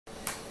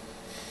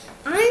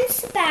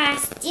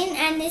Sebastian,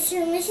 and this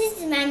is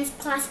Mrs. Mann's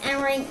class,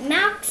 and we're in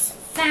Max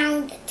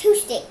Found Two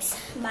Sticks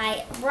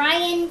by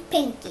Brian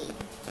Pinkney.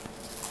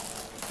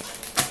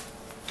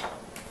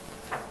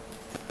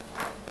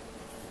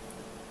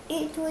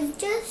 It was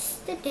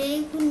just the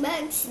day when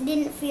Max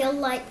didn't feel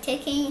like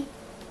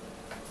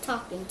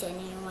talking to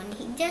anyone.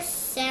 He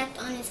just sat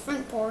on his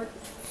front porch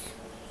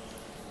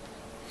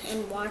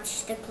and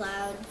watched the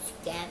clouds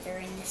gather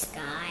in the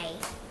sky.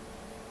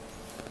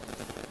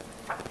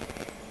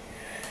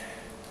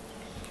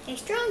 A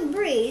strong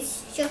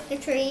breeze shook the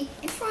tree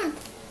in front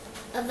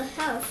of the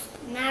house.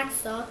 Max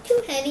saw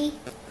two heavy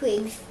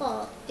twigs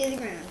fall to the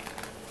ground.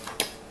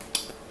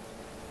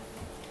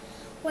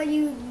 "What are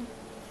you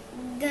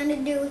gonna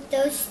do with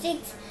those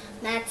sticks?"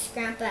 Max's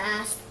grandpa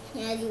asked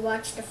as he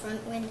watched the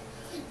front window.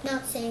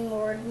 Not saying a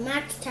word,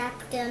 Max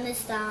tapped on his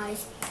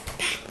thighs.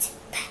 Pat,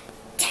 pat,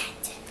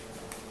 tat.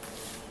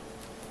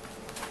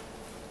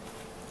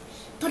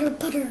 Putter,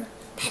 putter,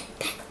 pat,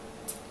 pat.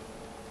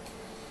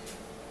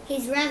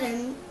 His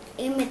rhythm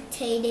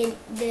imitated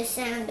the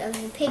sound of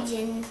the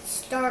pigeon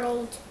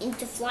startled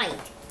into flight.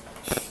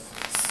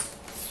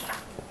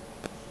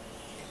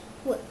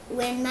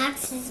 When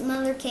Max's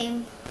mother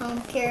came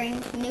home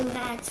carrying new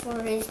hats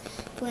for his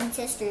twin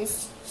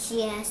sisters,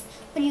 she asked,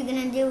 "What are you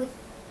going to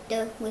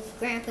do with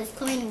Grandpa's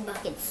cleaning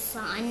bucket,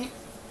 son?"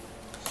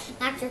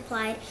 Max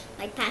replied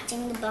by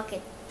patting the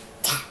bucket.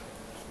 Tap,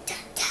 tap,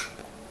 tap,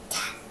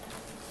 tap.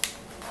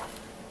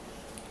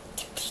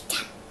 Tap,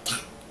 tap,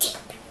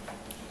 tap.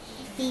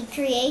 He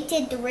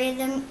created the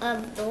rhythm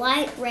of the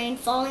light rain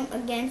falling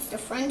against the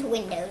front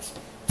windows.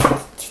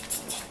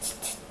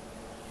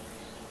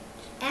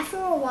 After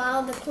a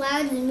while, the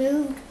clouds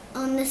moved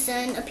and the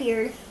sun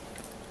appeared.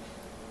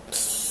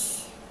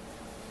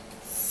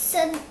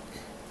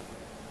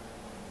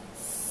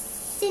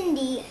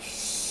 Cindy,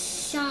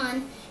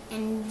 Sean,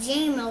 and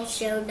Jamal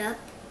showed up,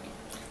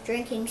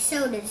 drinking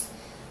sodas.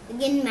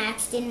 Again,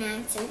 Max didn't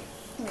answer.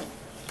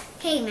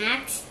 "Hey,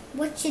 Max,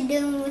 what you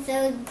doing with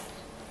those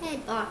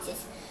head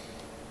boxes?"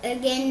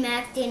 Again,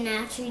 Max didn't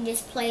answer. He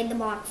just played the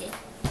boxes.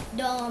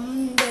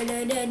 Dum da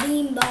da da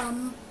ding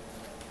bum.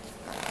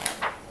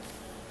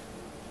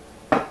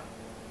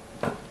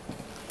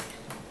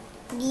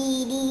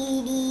 Dee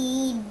dee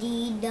dee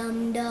dee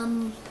dum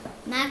dum.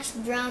 Max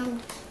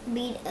drummed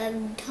beat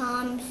of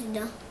toms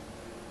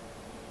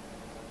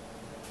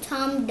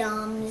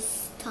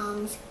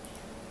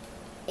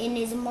in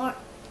his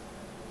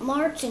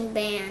marching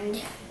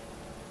band.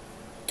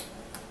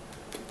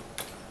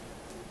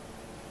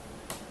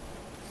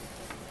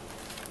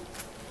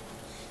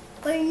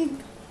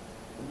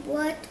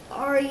 What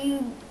are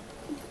you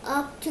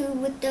up to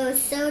with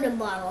those soda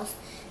bottles?"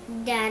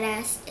 Dad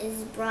asked as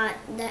he brought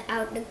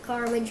out the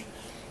garbage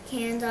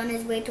cans on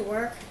his way to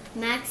work.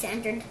 Max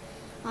entered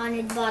on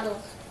his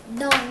bottle.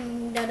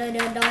 Dong, da da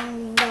da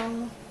dong,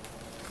 dong.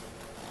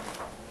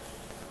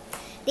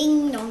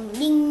 Ding dong,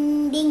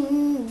 ding,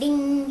 ding,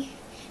 ding.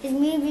 His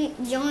music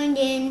joined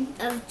in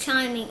of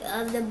chiming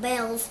of the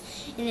bells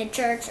in the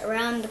church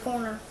around the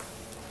corner.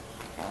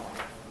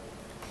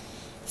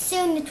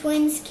 Soon the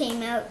twins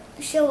came out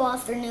to show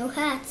off their new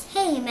hats.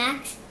 "Hey,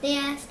 Max," they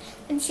asked,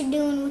 "what you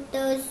doing with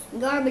those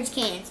garbage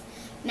cans?"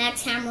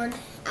 Max hammered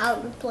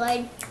out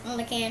replied on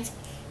the cans.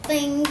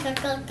 Cling,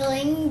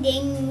 cling,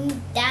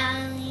 ding,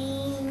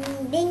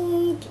 dang,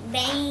 ding,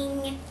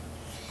 bang.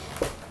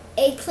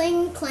 A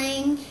cling,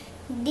 clang,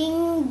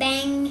 ding,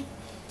 bang.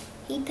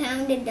 He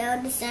pounded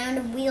out the sound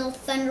of wheels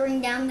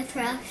thundering down the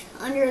track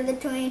under the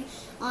train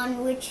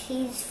on which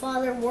his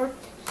father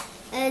worked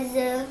as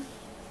a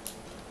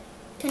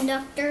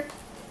conductor.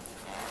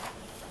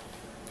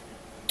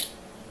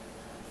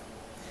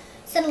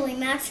 Suddenly,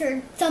 Max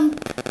heard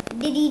thump,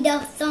 diddy-da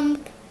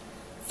thump,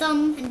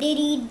 thump,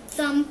 diddy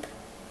thump,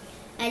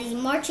 as his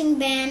marching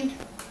band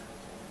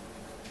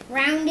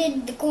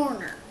rounded the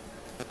corner.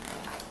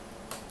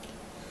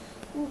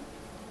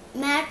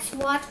 Max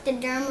watched the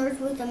drummers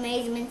with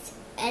amazement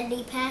as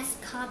they passed,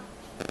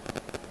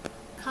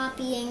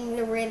 copying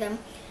the rhythm.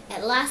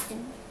 At last,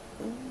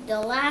 the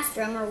last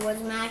drummer was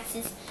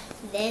Max's.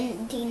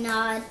 Then he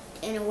nodded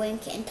in a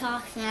wink and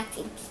tossed Max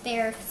a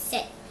spare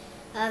set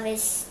of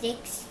his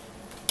sticks.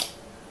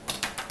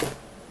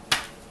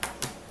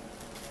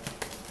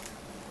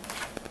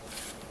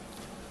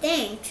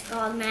 "Thanks,"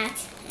 called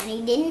Max, and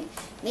he didn't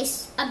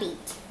miss a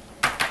beat.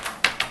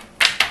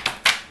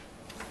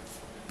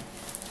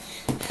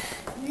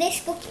 This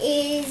book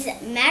is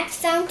Max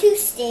Found Two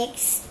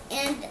Sticks,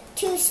 and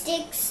two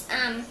sticks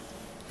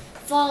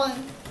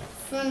fallen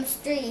from the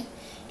tree,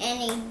 and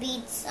he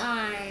beats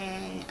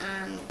on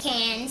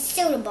canned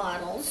soda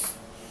bottles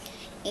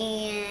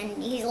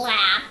and his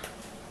lap,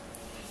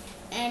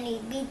 and he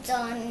beats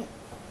on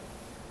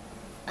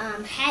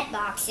hat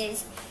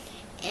boxes,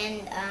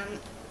 and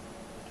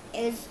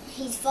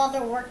his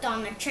father worked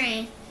on the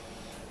train,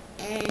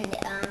 and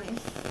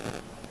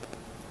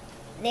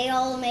they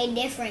all made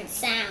different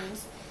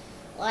sounds,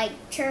 like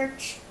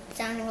church,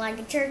 sounding like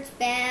a church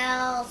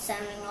bell,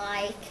 sounding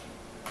like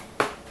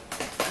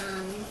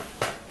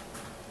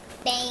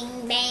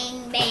bang,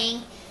 bang,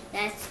 bang,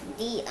 That's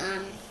the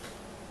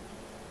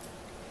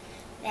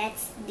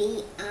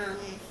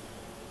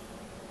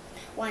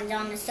ones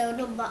on the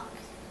soda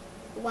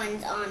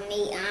ones on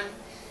the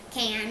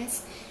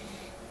cans,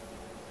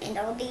 and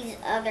all these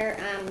other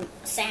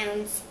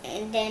sounds.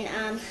 And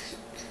then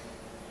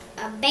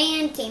a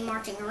band came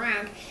marching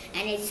around,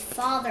 and his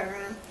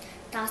father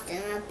tossed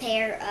him a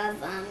pair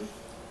of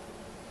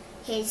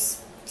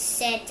his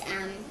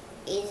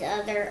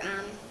other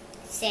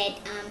set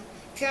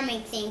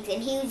drumming things,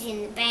 and he was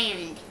in the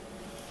band.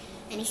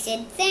 And he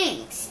said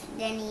thanks.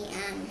 Then he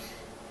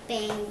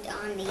banged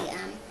on the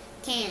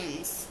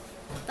cans.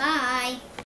 Bye.